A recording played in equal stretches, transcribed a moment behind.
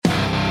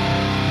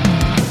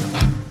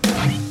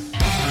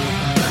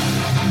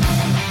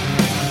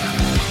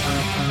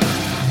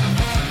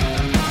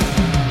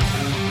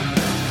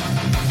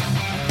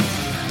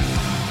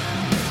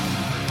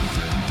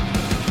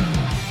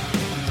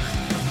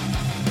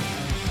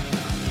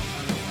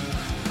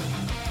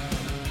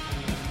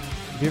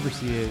If you ever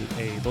see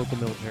a local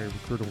military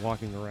recruiter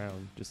walking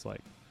around just like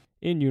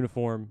in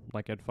uniform,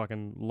 like at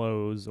fucking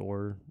Lowe's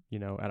or,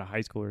 at a high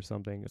school or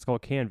something, it's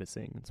called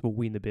canvassing. It's what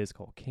we in the biz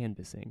call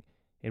canvassing.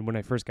 And when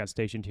I first got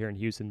stationed here in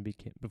Houston,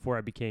 before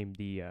I became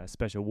the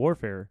special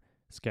warfare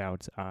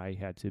scout, I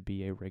had to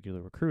be a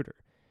regular recruiter.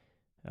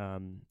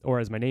 Or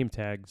as my name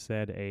tag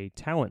said, a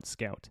talent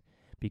scout,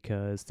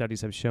 because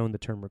studies have shown the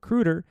term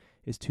recruiter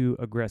is too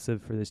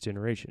aggressive for this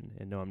generation.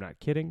 And no, I'm not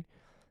kidding.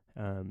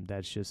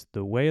 That's just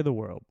the way of the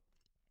world.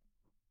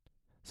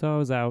 So I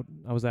was out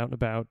and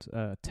about,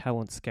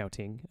 talent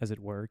scouting, as it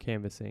were,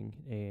 canvassing,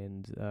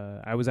 and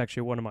I was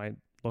actually at one of my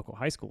local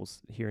high schools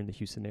here in the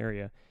Houston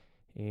area,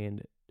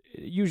 and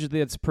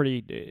usually it's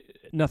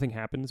nothing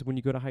happens when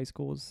you go to high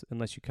schools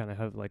unless you kind of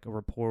have like a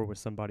rapport with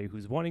somebody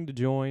who's wanting to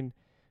join,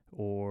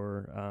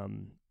 or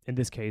in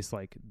this case,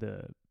 like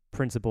the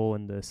principal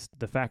and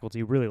the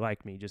faculty really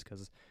like me just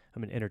because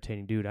I'm an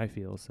entertaining dude, I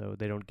feel, so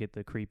they don't get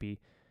the creepy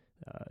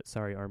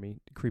Army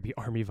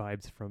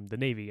vibes from the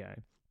Navy guy.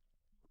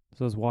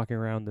 So I was walking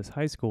around this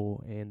high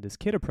school, and this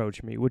kid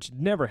approached me, which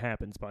never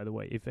happens, by the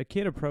way. If a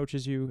kid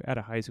approaches you at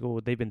a high school,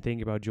 they've been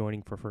thinking about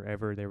joining for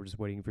forever. They were just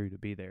waiting for you to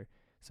be there.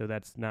 So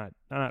that's not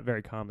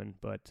very common.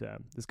 But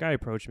this guy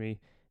approached me.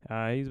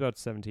 He's about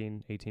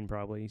 17, 18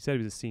 probably. He said he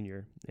was a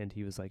senior, and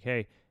he was like,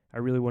 hey, I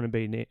really want to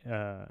be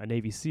a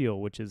Navy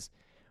SEAL, which is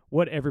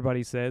what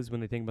everybody says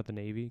when they think about the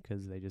Navy,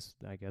 because they just,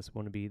 I guess,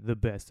 want to be the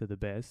best of the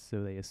best.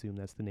 So they assume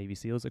that's the Navy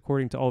SEALs,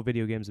 according to all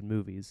video games and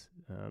movies.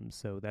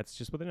 So that's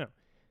just what they know.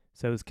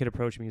 So this kid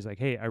approached me. He's like,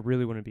 hey, I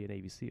really want to be a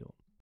Navy SEAL.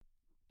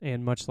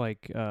 And much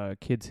like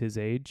kids his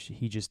age,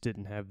 he just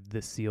didn't have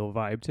the SEAL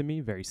vibe to me.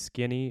 Very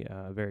skinny,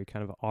 very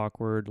kind of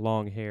awkward,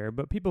 long hair.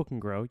 But people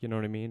can grow, you know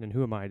what I mean? And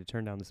who am I to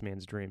turn down this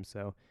man's dream?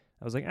 So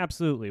I was like,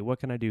 absolutely.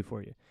 What can I do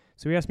for you?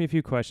 So he asked me a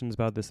few questions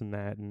about this and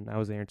that. And I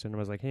was answering. I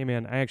was like, hey,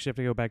 man, I actually have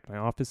to go back to my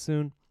office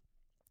soon.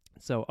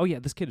 So, oh, yeah,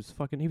 this kid was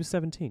he was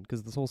 17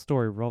 because this whole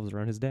story revolves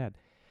around his dad.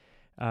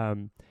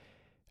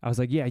 I was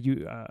like, yeah,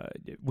 you,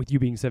 with you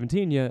being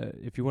 17, yeah,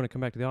 if you want to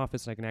come back to the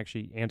office, I can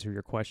actually answer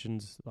your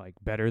questions like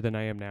better than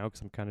I am now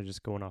because I'm kind of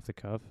just going off the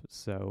cuff.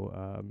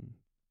 So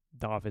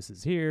the office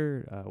is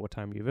here. What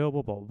time are you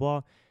available? Blah, blah,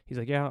 blah. He's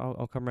like, yeah,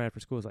 I'll come right after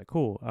school. It's like,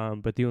 cool.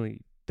 But the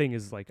only thing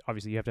is, like,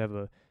 obviously you have to have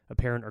a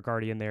parent or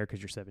guardian there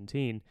because you're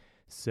 17.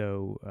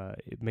 So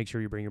make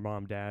sure you bring your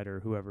mom, dad, or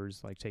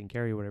whoever's like taking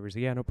care of you, whatever. He's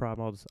like, yeah, no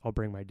problem. I'll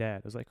bring my dad.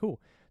 I was like,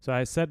 cool. So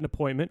I set an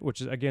appointment,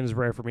 which again is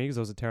rare for me because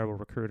I was a terrible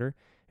recruiter.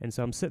 And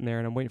so I'm sitting there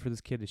and I'm waiting for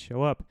this kid to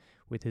show up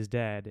with his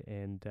dad,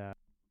 and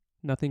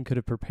nothing could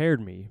have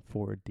prepared me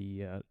for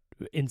the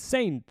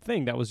insane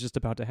thing that was just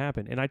about to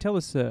happen. And I tell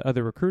this to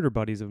other recruiter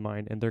buddies of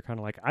mine, and they're kind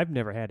of like, I've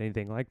never had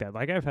anything like that.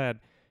 Like, I've had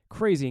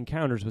crazy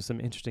encounters with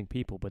some interesting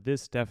people, but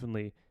this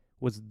definitely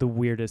was the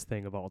weirdest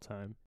thing of all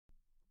time.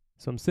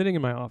 So I'm sitting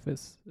in my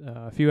office.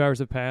 A few hours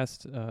have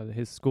passed.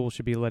 His school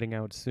should be letting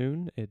out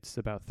soon. It's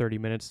about 30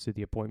 minutes to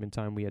the appointment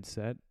time we had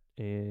set.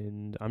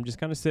 And I'm just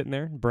kind of sitting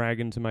there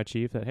bragging to my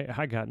chief that, hey,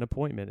 I got an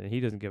appointment. And he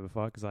doesn't give a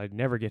fuck because I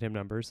never get him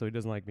numbers, so he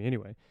doesn't like me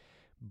anyway.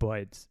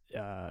 But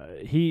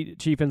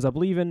chief ends up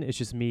leaving. It's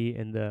just me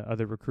and the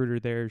other recruiter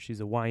there.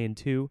 She's a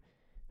YN2.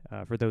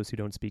 For those who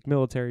don't speak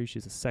military,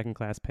 she's a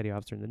second-class petty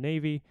officer in the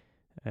Navy.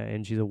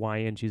 And she's a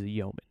YN. She's a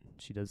yeoman.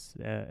 She does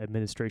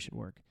administration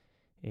work.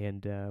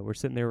 And we're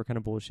sitting there, we're kind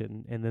of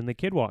bullshitting. And then the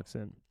kid walks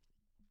in.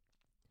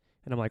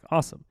 And I'm like,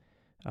 awesome.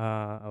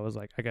 I was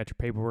like, I got your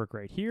paperwork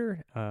right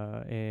here.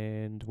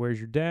 And where's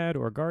your dad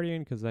or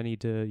guardian? Because I need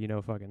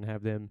to, fucking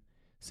have them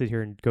sit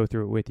here and go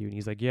through it with you. And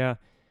he's like, yeah,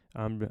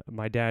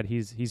 my dad,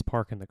 he's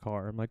parking the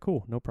car. I'm like,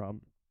 cool, no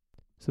problem.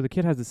 So the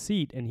kid has a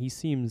seat, and he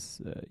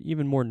seems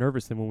even more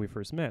nervous than when we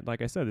first met.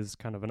 Like I said, this is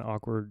kind of an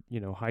awkward,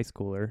 high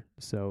schooler.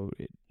 So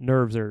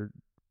nerves are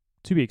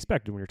to be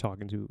expected when you're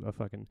talking to a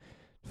fucking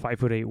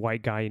 5'8"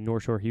 white guy in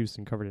North Shore,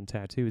 Houston, covered in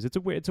tattoos. It's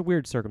a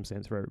weird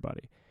circumstance for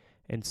everybody.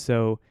 And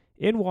so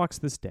in walks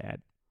this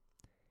dad.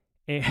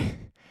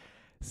 And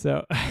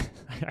so I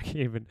can't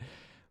even,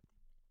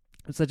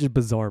 it's such a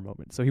bizarre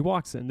moment. So he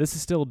walks in. This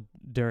is still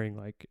during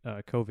like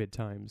COVID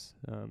times,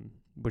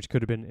 which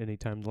could have been any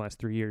time in the last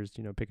 3 years,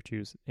 pick or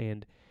choose.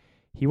 And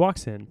he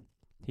walks in.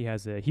 He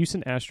has a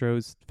Houston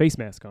Astros face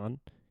mask on,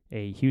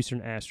 a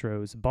Houston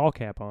Astros ball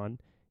cap on,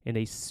 and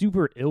a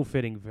super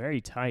ill-fitting, very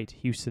tight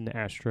Houston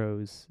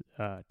Astros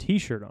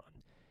T-shirt on.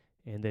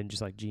 And then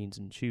just like jeans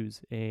and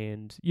shoes.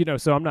 And,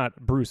 so I'm not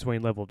Bruce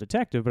Wayne level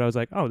detective, but I was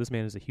like, oh, this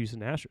man is a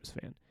Houston Astros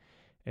fan.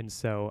 And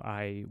so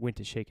I went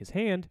to shake his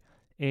hand,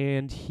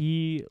 and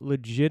he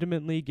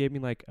legitimately gave me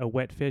like a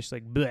wet fish,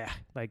 like, bleh,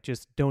 like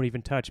just don't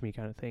even touch me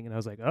kind of thing. And I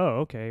was like, oh,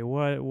 okay,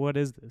 what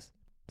is this?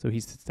 So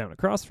he sits down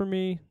across from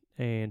me,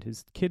 and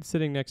his kid's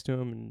sitting next to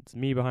him, and it's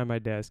me behind my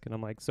desk. And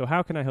I'm like, so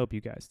how can I help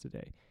you guys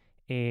today?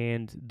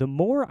 And the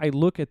more I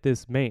look at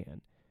this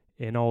man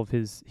and all of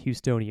his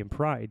Houstonian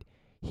pride,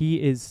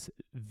 he is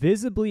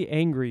visibly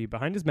angry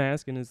behind his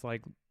mask and his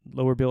like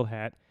lower build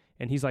hat,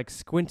 and he's like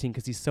squinting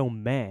because he's so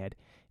mad,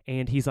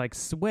 and he's like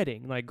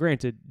sweating. Like,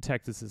 granted,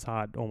 Texas is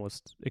hot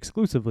almost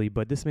exclusively,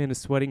 but this man is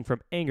sweating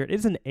from anger. It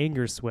is an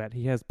anger sweat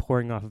he has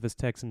pouring off of his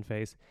Texan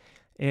face,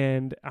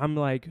 And I'm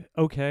like,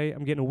 okay,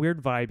 I'm getting a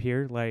weird vibe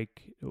here.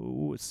 Like,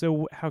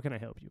 so how can I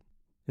help you?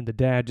 And the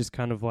dad just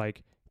kind of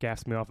like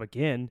gassed me off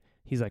again.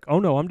 He's like, oh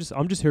no, I'm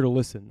just here to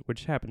listen,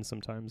 which happens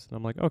sometimes. And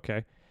I'm like,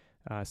 okay.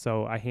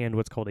 So I hand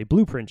what's called a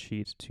blueprint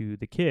sheet to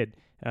the kid.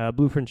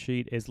 Blueprint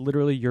sheet is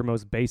literally your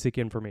most basic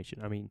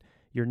information. I mean,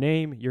 your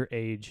name, your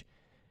age,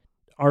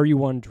 are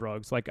you on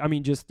drugs? Like, I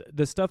mean, just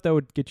the stuff that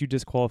would get you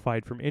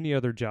disqualified from any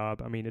other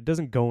job. I mean, it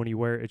doesn't go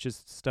anywhere. It's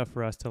just stuff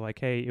for us to like,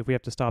 hey, if we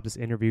have to stop this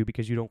interview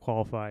because you don't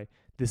qualify,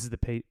 this is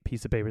the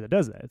piece of paper that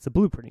does that. It's a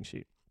blueprinting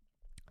sheet.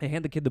 I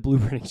hand the kid the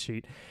blueprinting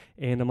sheet,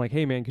 and I'm like,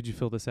 hey, man, could you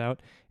fill this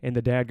out? And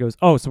the dad goes,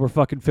 oh, so we're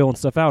fucking filling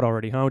stuff out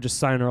already, huh? We're just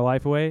signing our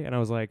life away? And I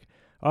was like,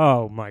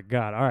 oh, my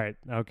God. All right.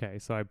 Okay.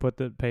 So I put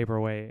the paper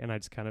away, and I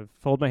just kind of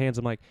fold my hands.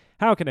 I'm like,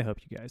 how can I help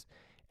you guys?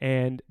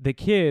 And the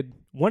kid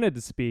wanted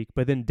to speak,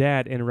 but then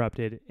dad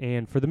interrupted.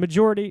 And for the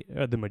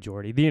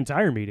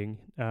entire meeting,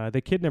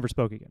 the kid never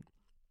spoke again.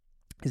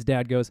 His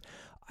dad goes,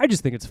 I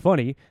just think it's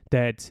funny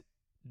that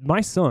my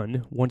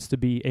son wants to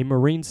be a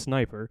Marine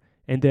sniper,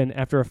 and then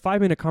after a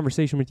 5-minute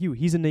conversation with you,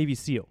 he's a Navy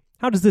SEAL.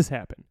 How does this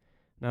happen?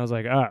 And I was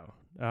like,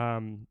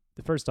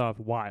 first off,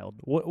 wild.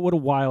 What a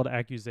wild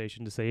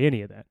accusation to say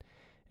any of that.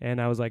 And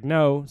I was like,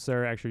 no,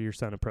 sir, actually your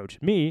son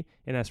approached me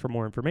and asked for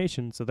more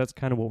information, so that's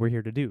kind of what we're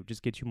here to do,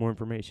 just get you more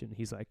information.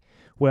 He's like,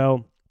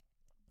 well,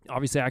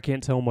 obviously I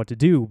can't tell him what to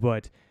do,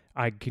 but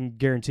I can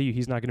guarantee you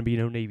he's not going to be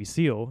no Navy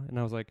SEAL. And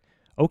I was like,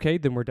 okay,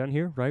 then we're done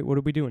here, right? What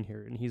are we doing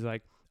here? And he's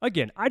like,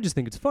 again, I just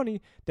think it's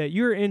funny that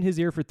you're in his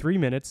ear for 3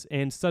 minutes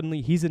and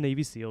suddenly he's a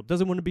Navy SEAL,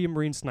 doesn't want to be a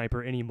Marine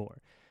sniper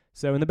anymore.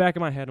 So in the back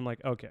of my head, I'm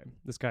like, okay,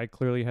 this guy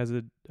clearly has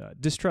a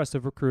distrust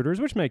of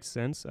recruiters, which makes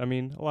sense. I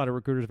mean, a lot of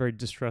recruiters are very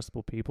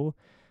distrustful people.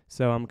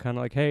 So I'm kind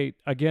of like, hey,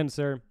 again,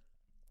 sir,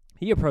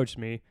 he approached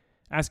me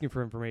asking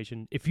for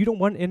information. If you don't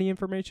want any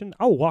information,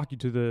 I'll walk you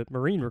to the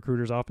Marine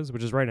recruiter's office,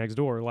 which is right next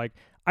door. Like,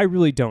 I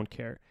really don't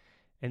care.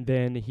 And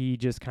then he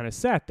just kind of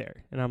sat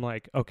there. And I'm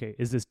like, okay,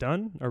 is this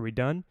done? Are we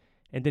done?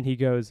 And then he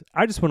goes,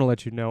 I just want to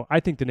let you know,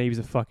 I think the Navy's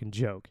a fucking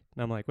joke.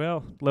 And I'm like,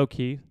 well, low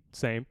key,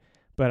 same.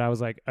 But I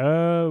was like,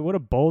 what a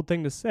bold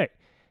thing to say.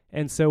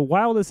 And so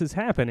while this is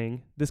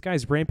happening, this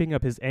guy's ramping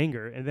up his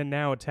anger and then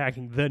now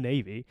attacking the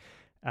Navy.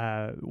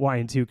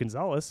 YN2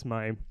 Gonzalez,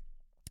 my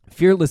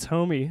fearless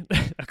homie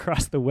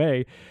across the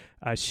way,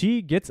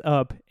 she gets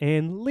up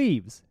and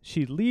leaves.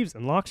 She leaves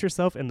and locks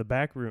herself in the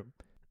back room.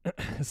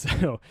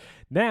 So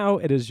now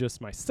it is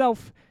just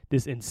myself,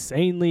 this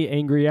insanely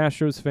angry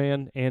Astros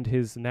fan, and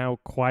his now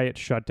quiet,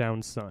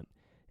 shutdown son.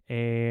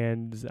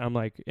 And I'm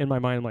like, in my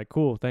mind, I'm like,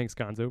 cool, thanks,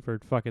 Gonzo, for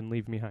fucking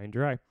leaving me high and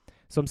dry.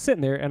 So I'm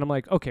sitting there, and I'm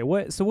like, okay,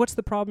 what's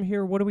the problem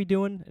here? What are we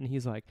doing? And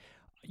he's like,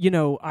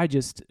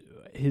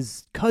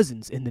 his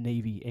cousin's in the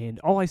Navy, and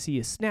all I see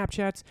is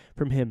Snapchats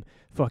from him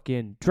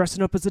fucking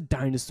dressing up as a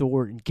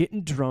dinosaur and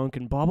getting drunk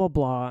and blah, blah,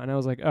 blah. And I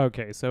was like,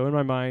 okay, so in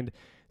my mind,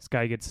 this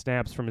guy gets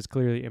snaps from his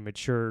clearly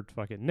immature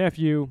fucking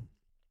nephew.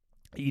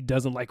 He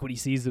doesn't like what he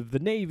sees of the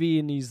Navy,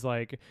 and he's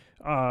like,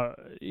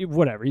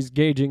 whatever. He's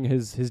gauging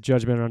his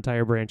judgment on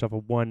entire branch off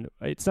of one.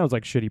 It sounds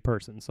like shitty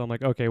person. So I'm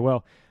like, okay,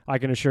 well, I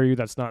can assure you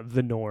that's not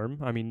the norm.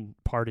 I mean,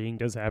 partying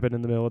does happen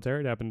in the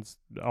military. It happens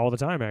all the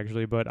time,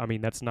 actually. But, I mean,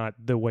 that's not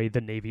the way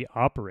the Navy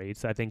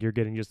operates. I think you're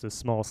getting just a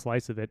small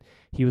slice of it.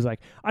 He was like,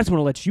 I just want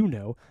to let you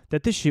know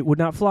that this shit would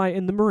not fly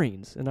in the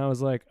Marines. And I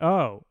was like,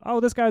 oh,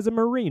 this guy's a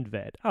Marine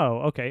vet.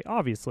 Oh, okay,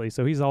 obviously.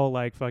 So he's all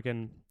like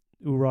fucking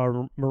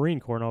hoorah Marine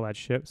Corps and all that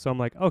shit. So I'm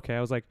like, okay. I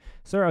was like,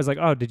 sir,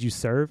 oh, did you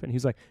serve? And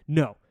he's like,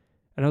 no.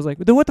 And I was like,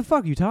 then what the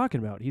fuck are you talking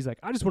about? He's like,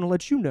 I just want to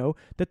let you know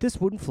that this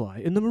wouldn't fly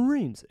in the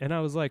Marines. And I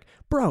was like,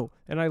 bro.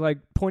 And I like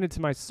pointed to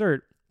my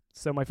cert.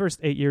 So my first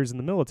 8 years in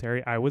the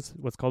military, I was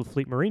what's called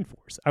Fleet Marine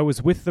Force. I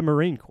was with the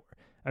Marine Corps.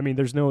 I mean,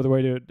 there's no other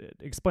way to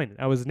explain it.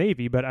 I was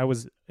Navy, but I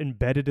was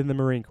embedded in the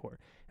Marine Corps.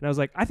 And I was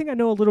like, I think I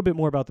know a little bit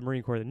more about the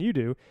Marine Corps than you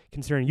do,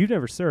 considering you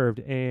never served.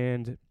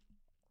 And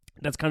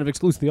that's kind of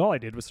exclusively all I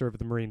did was serve with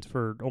the Marines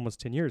for almost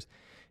 10 years.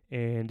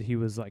 And he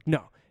was like,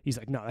 no. He's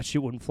like, no, that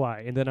shit wouldn't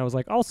fly. And then I was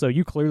like, also,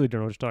 you clearly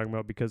don't know what you're talking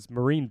about, because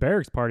Marine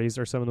barracks parties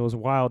are some of the most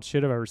wild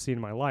shit I've ever seen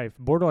in my life.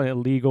 Borderline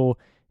illegal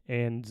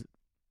and,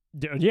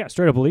 yeah,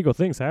 straight up illegal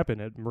things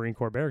happen at Marine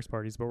Corps barracks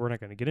parties, but we're not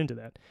going to get into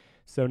that.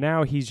 So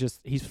now he's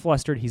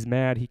flustered. He's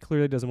mad. He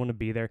clearly doesn't want to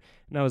be there.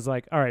 And I was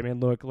like, all right, man,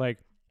 look, like,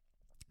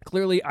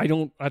 clearly I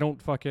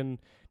don't fucking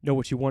know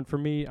what you want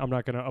from me. I'm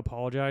not going to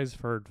apologize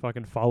for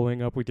fucking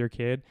following up with your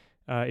kid.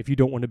 If you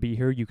don't want to be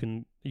here, you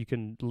can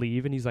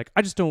leave. And he's like,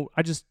 I just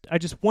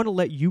want to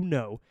let you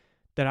know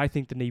that I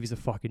think the Navy's a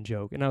fucking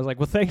joke. And I was like,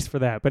 well, thanks for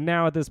that. But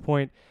now at this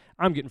point,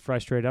 I'm getting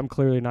frustrated. I'm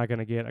clearly not going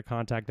to get a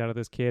contact out of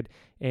this kid,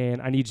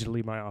 and I need you to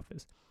leave my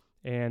office.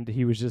 And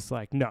he was just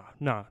like, no,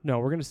 we're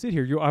going to sit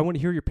here. I want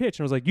to hear your pitch.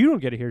 And I was like, you don't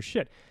get to hear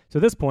shit. So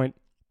at this point,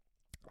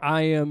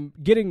 I am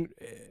getting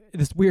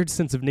this weird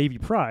sense of Navy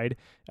pride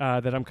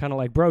that I'm kind of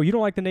like, bro, you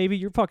don't like the Navy?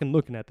 You're fucking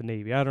looking at the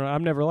Navy. I don't know.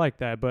 I'm never like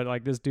that. But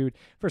like this dude,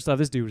 first off,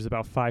 this dude was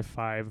about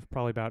 5'5",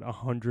 probably about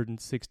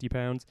 160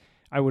 pounds.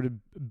 I would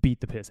have beat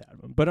the piss out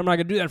of him. But I'm not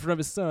going to do that in front of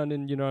his son.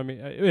 And you know what I mean?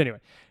 Anyway.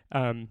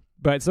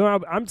 But so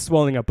I'm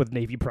swelling up with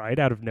Navy pride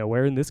out of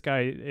nowhere. And this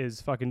guy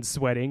is fucking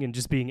sweating and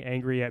just being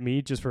angry at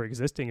me just for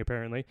existing,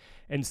 apparently.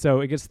 And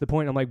so it gets to the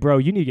point, I'm like, bro,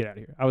 you need to get out of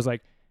here. I was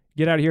like,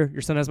 get out of here.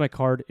 Your son has my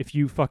card. If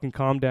you fucking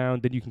calm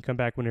down, then you can come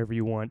back whenever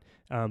you want.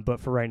 But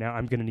for right now,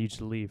 I'm going to need you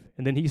to leave.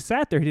 And then he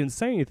sat there. He didn't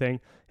say anything.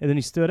 And then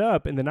he stood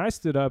up. And then I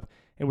stood up.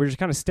 And we're just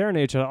kind of staring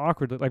at each other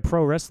awkwardly, like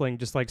pro wrestling,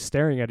 just like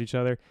staring at each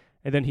other.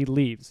 And then he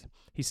leaves.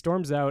 He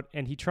storms out,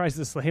 and he tries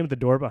to slam the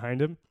door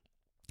behind him.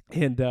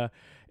 And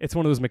it's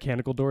one of those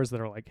mechanical doors that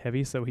are like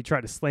heavy. So he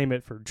tried to slam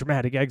it for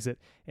dramatic exit.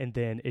 And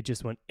then it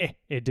just went,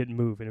 it didn't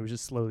move. And it was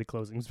just slowly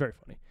closing. It was very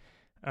funny.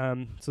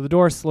 So the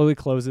door slowly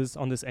closes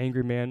on this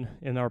angry man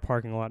in our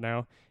parking lot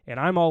now, and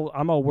I'm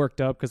all worked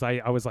up because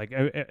I was like,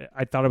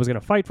 I thought I was gonna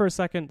fight for a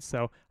second,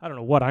 so I don't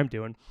know what I'm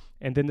doing.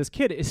 And then this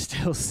kid is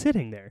still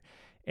sitting there,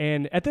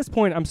 and at this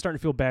point I'm starting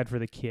to feel bad for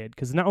the kid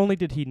because not only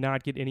did he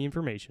not get any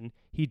information,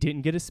 he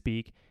didn't get to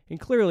speak, and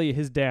clearly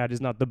his dad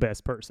is not the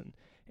best person.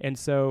 And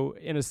so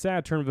in a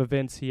sad turn of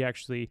events, he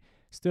actually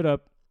stood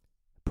up,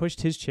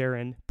 pushed his chair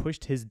in,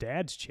 pushed his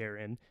dad's chair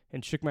in,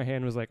 and shook my hand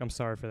and was like, I'm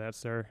sorry for that,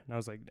 sir. And I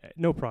was like,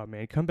 no problem,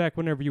 man. Come back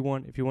whenever you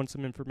want. If you want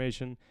some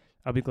information,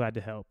 I'll be glad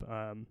to help.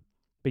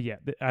 But yeah,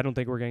 I don't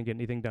think we're going to get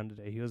anything done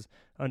today. He was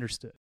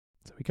understood.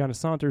 So he kind of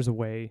saunters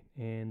away,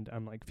 and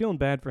I'm like feeling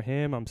bad for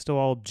him. I'm still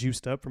all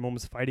juiced up from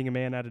almost fighting a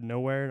man out of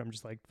nowhere. And I'm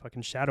just like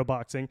fucking shadow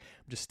boxing.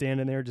 I'm just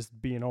standing there, just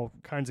being all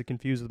kinds of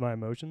confused with my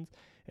emotions.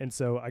 And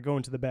so I go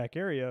into the back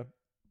area.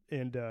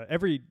 And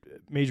every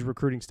major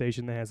recruiting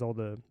station that has all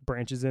the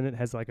branches in it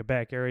has like a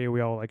back area. We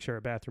all like share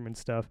a bathroom and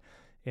stuff.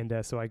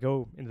 And so I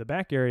go into the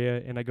back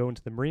area and I go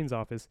into the Marines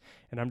office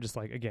and I'm just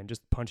like, again,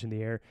 just punching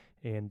the air.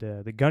 And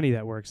the gunny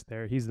that works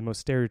there, he's the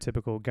most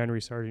stereotypical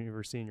gunnery sergeant you've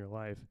ever seen in your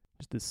life.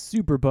 Just this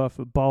super buff,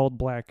 bald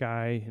black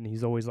guy. And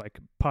he's always like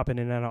popping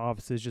in and out of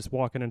offices, just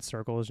walking in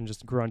circles and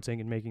just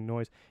grunting and making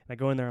noise. And I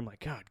go in there, I'm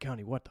like, God,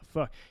 gunny, what the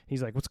fuck?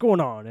 He's like, what's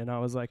going on? And I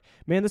was like,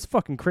 man, this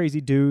fucking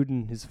crazy dude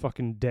and his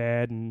fucking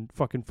dad and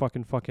fucking.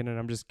 And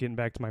I'm just getting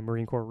back to my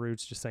Marine Corps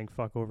roots, just saying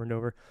fuck over and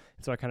over.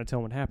 And so I kind of tell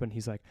him what happened.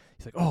 He's like,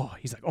 oh,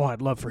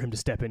 I'd love for him to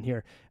step in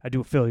here. I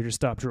do a failure to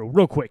stop drill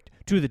real quick,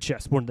 to the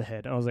chest, one to the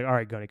head. And I was like, all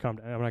right, gunny, calm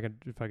down. I'm not going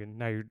to fucking,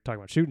 now you're talking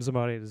about shooting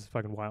somebody. This is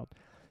fucking wild.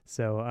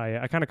 So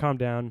I kind of calmed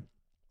down.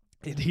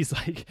 And he's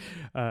like,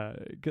 I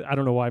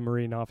don't know why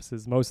Marine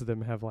offices, most of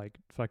them have like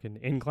fucking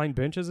incline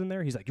benches in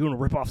there. He's like, you want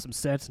to rip off some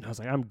sets? And I was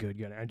like, I'm good,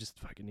 gunny. I just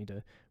fucking need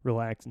to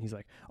relax. And he's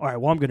like, all right,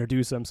 well, I'm going to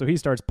do some. So he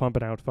starts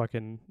pumping out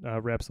fucking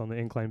reps on the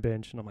incline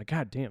bench. And I'm like,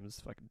 God damn, this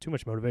is fucking too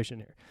much motivation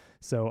here.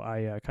 So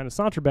I kind of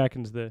saunter back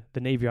into the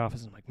Navy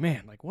office. And I'm like,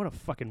 man, like what a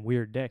fucking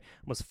weird day.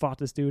 Almost fought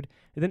this dude.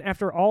 And then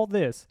after all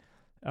this,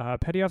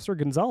 Petty Officer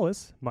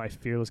Gonzalez, my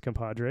fearless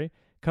compadre,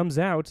 comes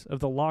out of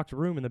the locked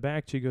room in the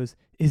back. She goes,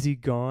 is he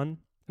gone?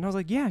 And I was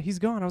like, yeah, he's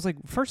gone. I was like,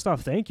 first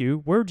off, thank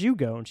you. Where'd you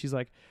go? And she's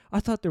like, I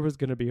thought there was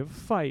going to be a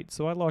fight,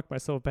 so I locked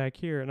myself back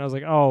here. And I was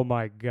like, oh,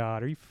 my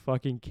God, are you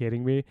fucking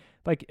kidding me?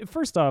 Like,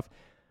 first off,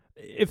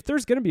 if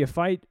there's going to be a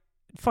fight,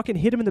 fucking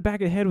hit him in the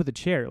back of the head with a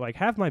chair. Like,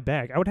 have my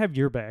back. I would have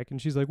your back.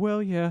 And she's like,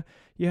 well, yeah,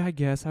 I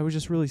guess. I was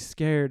just really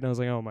scared. And I was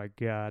like, oh, my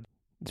God.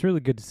 It's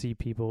really good to see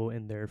people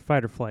in their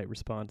fight or flight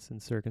response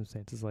in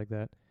circumstances like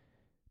that.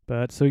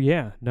 But, so,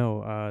 yeah,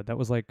 no, that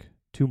was like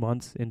 2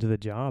 months into the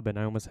job, and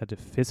I almost had to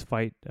fist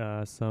fight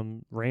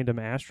some random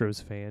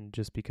Astros fan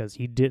just because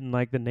he didn't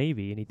like the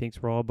Navy and he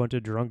thinks we're all a bunch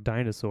of drunk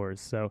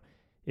dinosaurs. So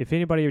if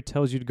anybody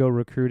tells you to go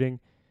recruiting,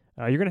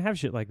 you're going to have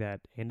shit like that,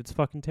 and it's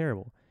fucking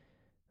terrible.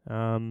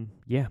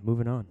 Yeah,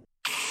 moving on.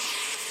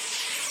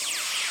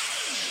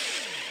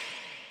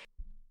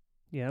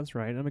 Yeah, that's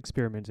right. I'm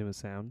experimenting with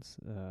sounds.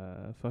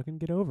 Fucking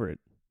get over it.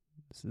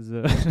 This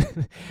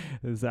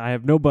is I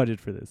have no budget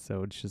for this,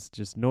 so it's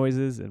just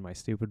noises and my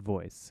stupid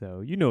voice.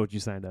 So you know what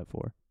you signed up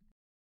for.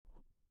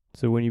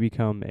 So when you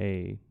become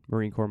a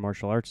Marine Corps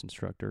martial arts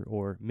instructor,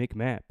 or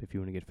MCMAP if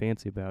you want to get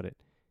fancy about it,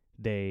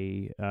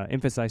 they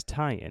emphasize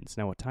tie-ins.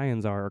 Now what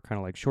tie-ins are kind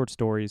of like short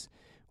stories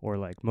or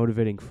like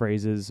motivating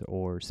phrases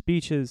or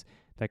speeches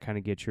that kind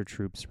of get your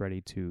troops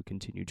ready to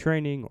continue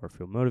training or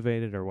feel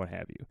motivated or what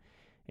have you.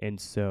 And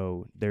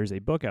so there's a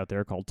book out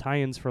there called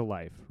Tie-Ins for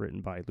Life,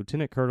 written by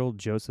Lieutenant Colonel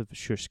Joseph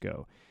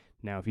Shushko.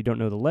 Now, if you don't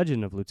know the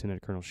legend of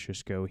Lieutenant Colonel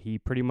Shushko, he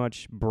pretty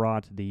much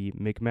brought the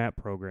MCMAP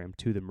program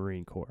to the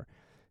Marine Corps.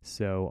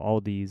 So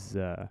all these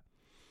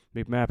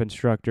MCMAP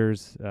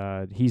instructors,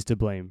 he's to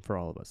blame for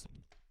all of us.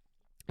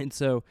 And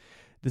so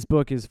this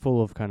book is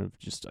full of kind of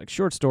just like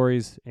short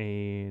stories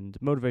and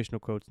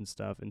motivational quotes and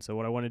stuff. And so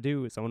what I want to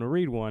do is I want to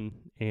read one,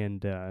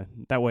 and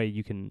that way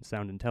you can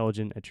sound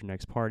intelligent at your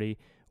next party,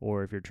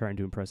 or if you're trying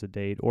to impress a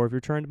date, or if you're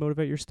trying to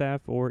motivate your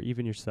staff or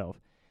even yourself.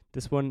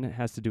 This one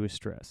has to do with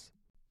stress.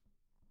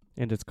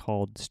 And it's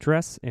called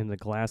Stress and the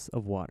Glass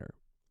of Water.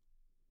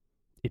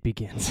 It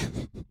begins.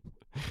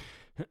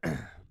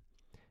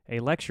 A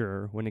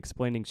lecturer, when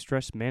explaining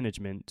stress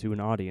management to an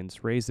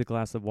audience, raised a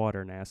glass of water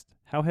and asked,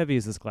 "How heavy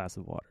is this glass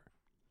of water?"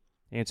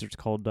 Answers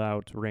called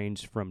out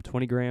ranged from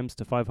 20 grams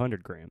to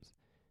 500 grams.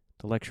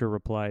 The lecturer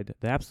replied,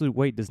 "The absolute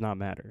weight does not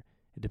matter.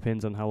 It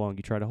depends on how long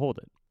you try to hold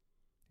it.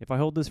 If I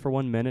hold this for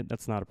 1 minute,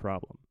 that's not a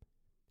problem.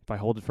 If I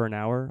hold it for an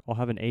hour, I'll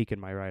have an ache in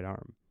my right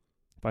arm.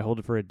 If I hold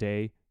it for a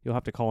day, you'll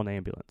have to call an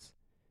ambulance.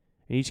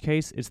 In each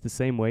case, it's the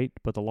same weight,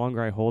 but the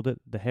longer I hold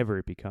it, the heavier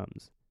it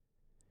becomes."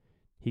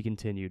 He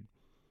continued,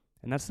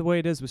 "And that's the way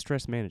it is with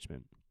stress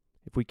management.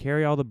 If we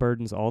carry all the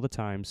burdens all the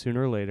time,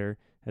 sooner or later,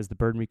 as the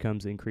burden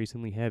becomes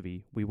increasingly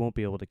heavy, we won't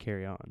be able to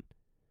carry on.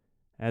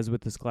 As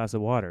with this glass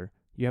of water,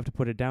 you have to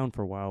put it down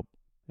for a while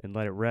and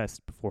let it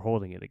rest before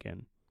holding it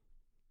again.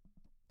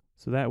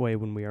 So that way,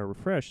 when we are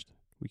refreshed,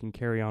 we can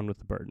carry on with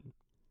the burden.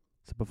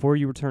 So before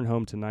you return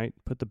home tonight,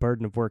 put the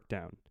burden of work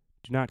down.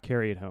 Do not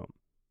carry it home.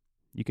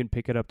 You can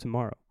pick it up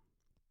tomorrow.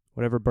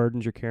 Whatever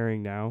burdens you're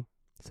carrying now,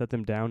 set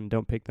them down and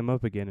don't pick them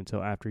up again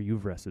until after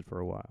you've rested for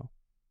a while."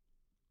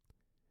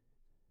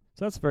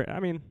 So that's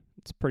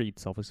it's pretty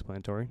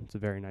self-explanatory. It's a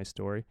very nice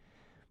story.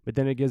 But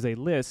then it gives a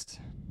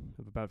list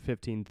of about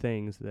 15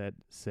 things that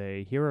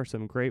say, here are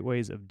some great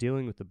ways of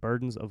dealing with the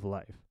burdens of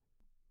life.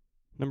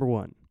 Number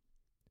 1,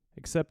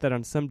 accept that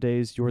on some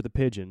days you're the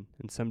pigeon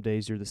and some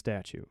days you're the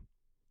statue.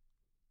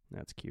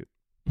 That's cute.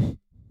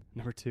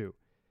 Number 2,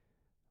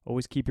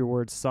 always keep your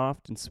words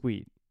soft and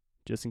sweet,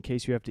 just in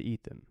case you have to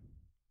eat them.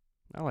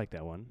 I like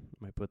that one.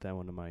 I might put that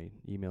one in my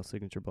email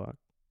signature block.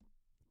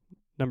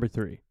 Number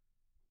 3,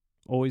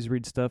 always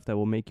read stuff that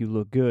will make you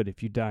look good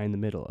if you die in the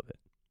middle of it.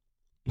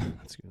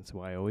 That's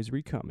why I always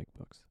read comic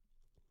books.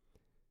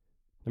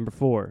 Number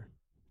 4,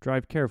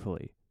 drive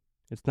carefully.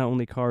 It's not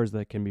only cars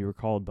that can be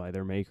recalled by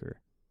their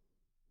maker.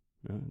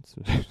 No, it's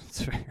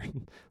a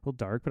little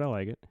dark, but I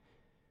like it.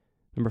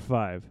 Number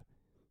 5,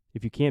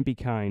 if you can't be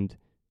kind,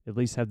 at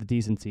least have the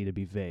decency to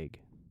be vague.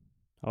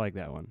 I like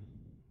that one.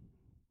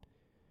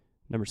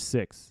 Number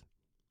 6,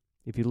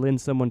 if you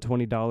lend someone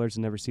 $20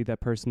 and never see that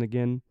person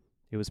again,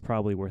 it was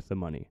probably worth the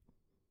money.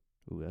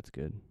 Ooh, that's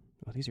good.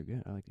 Oh, these are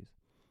good. I like these.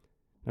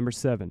 Number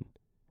 7,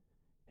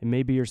 it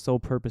may be your sole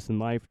purpose in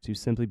life to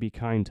simply be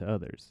kind to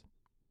others.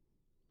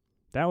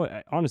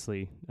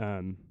 Honestly, I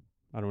don't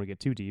want to get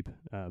too deep,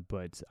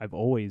 but I've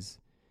always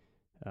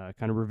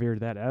kind of revered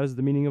that as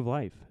the meaning of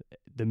life.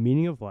 The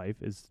meaning of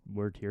life is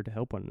we're here to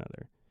help one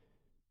another.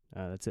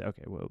 That's it.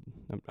 Okay, well,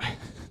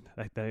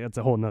 that's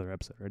a whole nother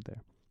episode right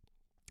there.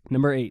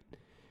 Number 8,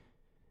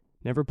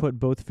 never put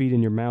both feet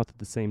in your mouth at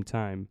the same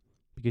time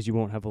because you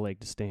won't have a leg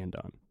to stand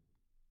on.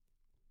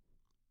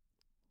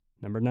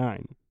 Number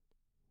 9,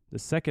 the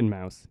second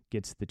mouse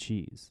gets the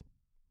cheese.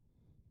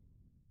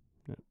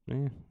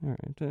 All right,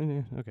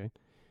 okay.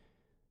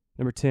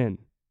 Number 10,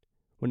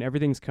 when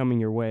everything's coming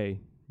your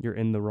way, you're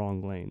in the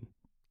wrong lane.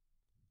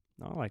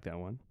 I like that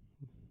one.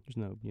 There's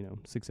no,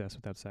 success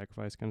without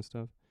sacrifice kind of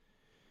stuff.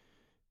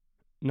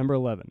 Number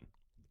 11,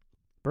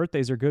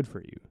 birthdays are good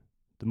for you.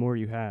 The more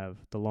you have,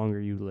 the longer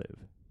you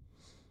live.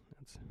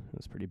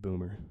 That's pretty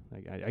boomer.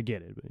 I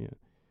get it, but yeah.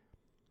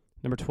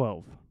 Number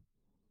 12,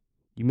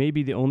 you may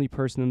be the only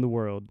person in the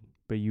world,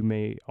 but you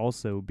may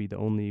also be the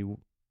only... oh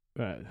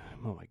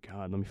my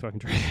God, let me fucking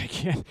try that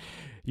again.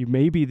 You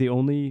may be the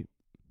only...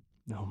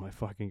 Oh my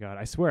fucking God,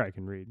 I swear I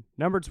can read.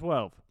 Number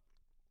 12,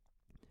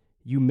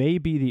 you may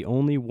be the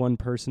only one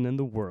person in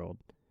the world,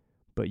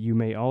 but you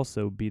may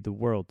also be the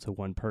world to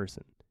one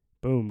person.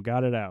 Boom,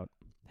 got it out.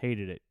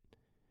 Hated it.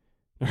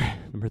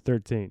 Number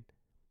 13,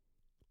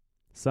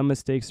 some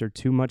mistakes are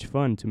too much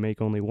fun to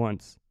make only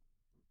once.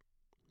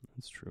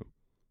 That's true.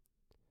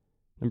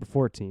 Number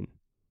 14,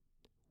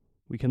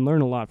 we can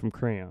learn a lot from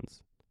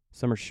crayons.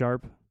 Some are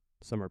sharp,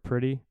 some are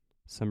pretty,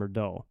 some are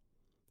dull.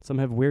 Some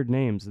have weird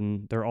names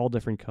and they're all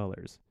different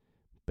colors,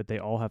 but they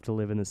all have to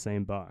live in the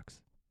same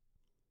box.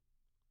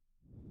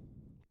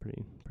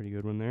 Pretty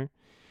good one there.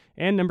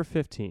 And number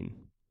 15,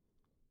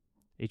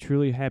 a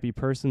truly happy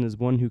person is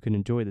one who can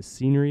enjoy the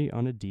scenery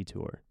on a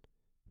detour.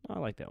 I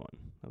like that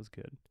one. That was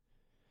good.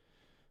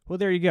 Well,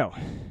 there you go.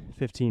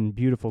 15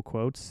 beautiful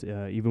quotes,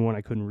 even one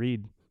I couldn't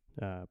read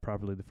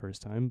properly the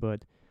first time,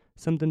 but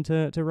something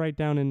to write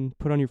down and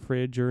put on your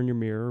fridge or in your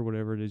mirror or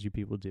whatever it is you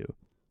people do.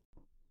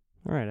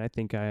 All right, I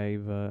think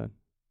I've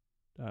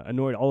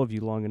annoyed all of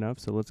you long enough,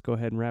 so let's go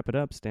ahead and wrap it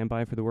up. Stand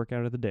by for the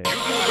workout of the day.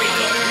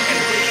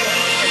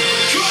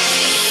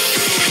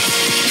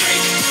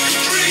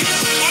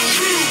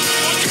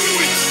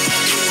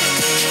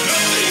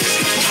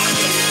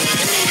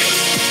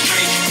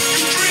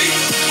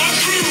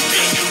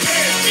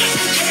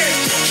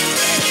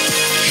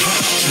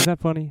 Is that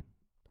funny?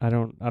 I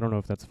don't know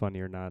if that's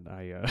funny or not.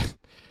 I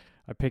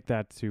picked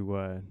that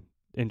to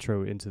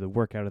intro into the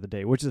workout of the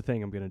day, which is a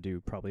thing I'm going to do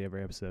probably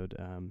every episode.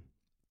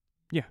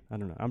 yeah, I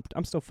don't know.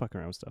 I'm still fucking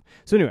around with stuff.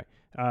 So anyway,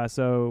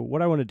 so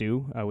what I want to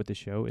do with the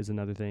show is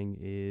another thing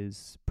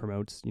is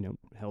promotes,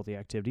 healthy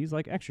activities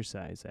like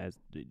exercise. As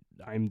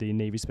I'm the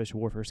Navy Special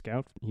Warfare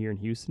Scout here in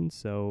Houston,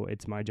 so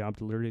it's my job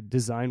to literally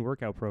design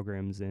workout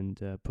programs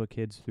and put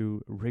kids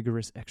through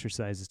rigorous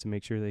exercises to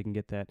make sure they can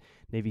get that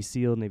Navy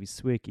SEAL, Navy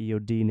SWIC,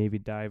 EOD, Navy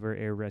Diver,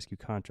 Air Rescue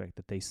contract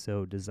that they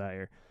so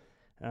desire.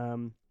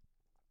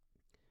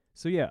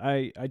 So yeah,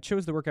 I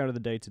chose the workout of the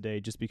day today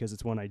just because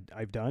it's one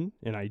I've done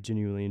and I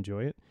genuinely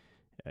enjoy it.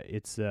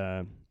 It's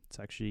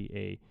actually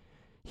a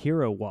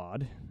hero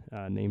WOD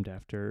named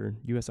after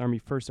U.S. Army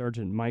First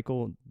Sergeant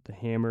Michael the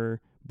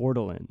Hammer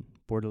Bordelin.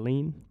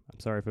 I'm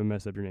sorry if I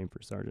messed up your name,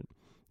 First Sergeant.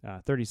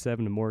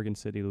 37 to Morgan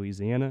City,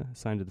 Louisiana,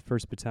 assigned to the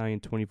 1st Battalion,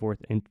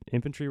 24th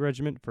Infantry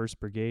Regiment, 1st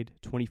Brigade,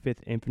 25th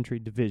Infantry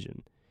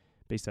Division,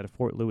 based out of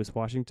Fort Lewis,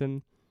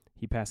 Washington.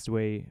 He passed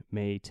away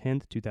May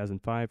 10th,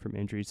 2005 from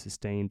injuries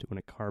sustained when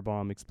a car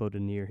bomb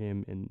exploded near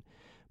him in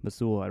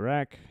Mosul,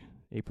 Iraq,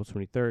 April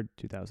 23rd,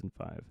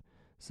 2005.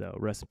 So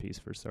rest in peace,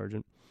 First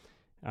Sergeant.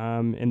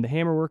 And the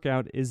hammer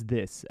workout is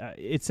this.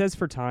 It says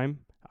for time.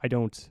 I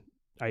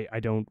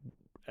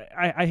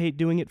hate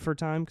doing it for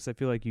time because I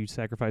feel like you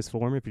sacrifice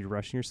form if you're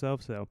rushing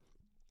yourself. So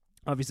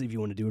obviously if you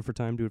want to do it for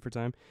time, do it for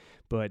time.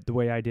 But the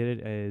way I did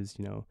it is,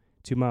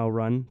 2-mile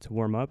run to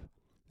warm up,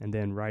 and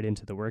then right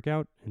into the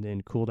workout, and then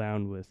cool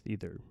down with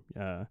either,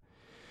 an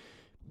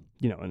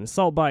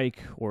assault bike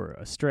or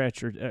a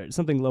stretch or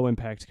something low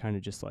impact, kind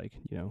of just like,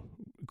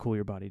 cool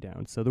your body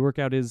down. So the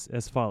workout is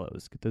as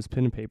follows. Get those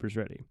pen and papers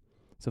ready.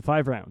 So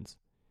 5 rounds.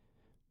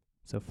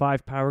 So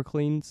 5 power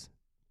cleans,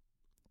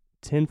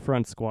 10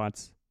 front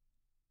squats,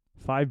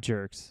 5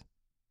 jerks,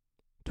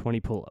 20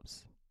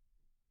 pull-ups.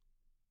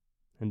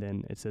 And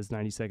then it says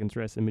 90 seconds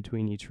rest in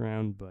between each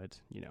round,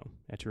 but,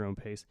 at your own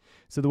pace.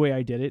 So the way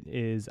I did it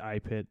is I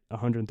put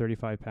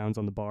 135 pounds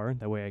on the bar.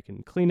 That way I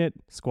can clean it,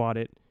 squat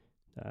it,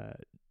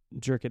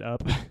 jerk it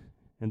up,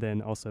 and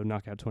then also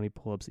knock out 20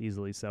 pull-ups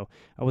easily. So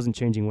I wasn't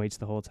changing weights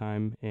the whole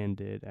time,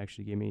 and it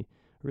actually gave me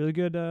a really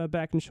good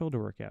back and shoulder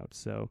workout.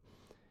 So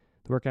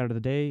the workout of the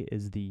day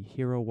is the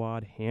Hero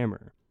WOD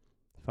Hammer.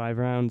 5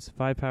 rounds,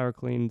 5 power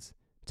cleans,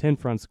 10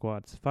 front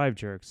squats, 5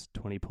 jerks,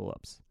 20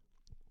 pull-ups.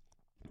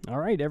 All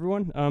right,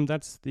 everyone.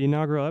 That's the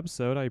inaugural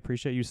episode. I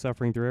appreciate you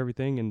suffering through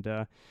everything. And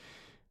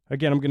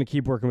again, I'm going to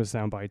keep working with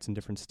sound bites and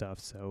different stuff.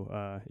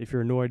 So if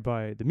you're annoyed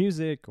by the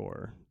music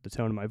or the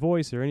tone of my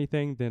voice or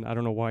anything, then I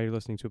don't know why you're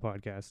listening to a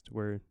podcast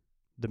where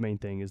the main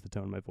thing is the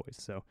tone of my voice.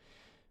 So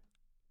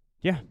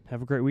yeah,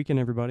 have a great weekend,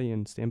 everybody,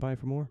 and stand by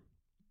for more.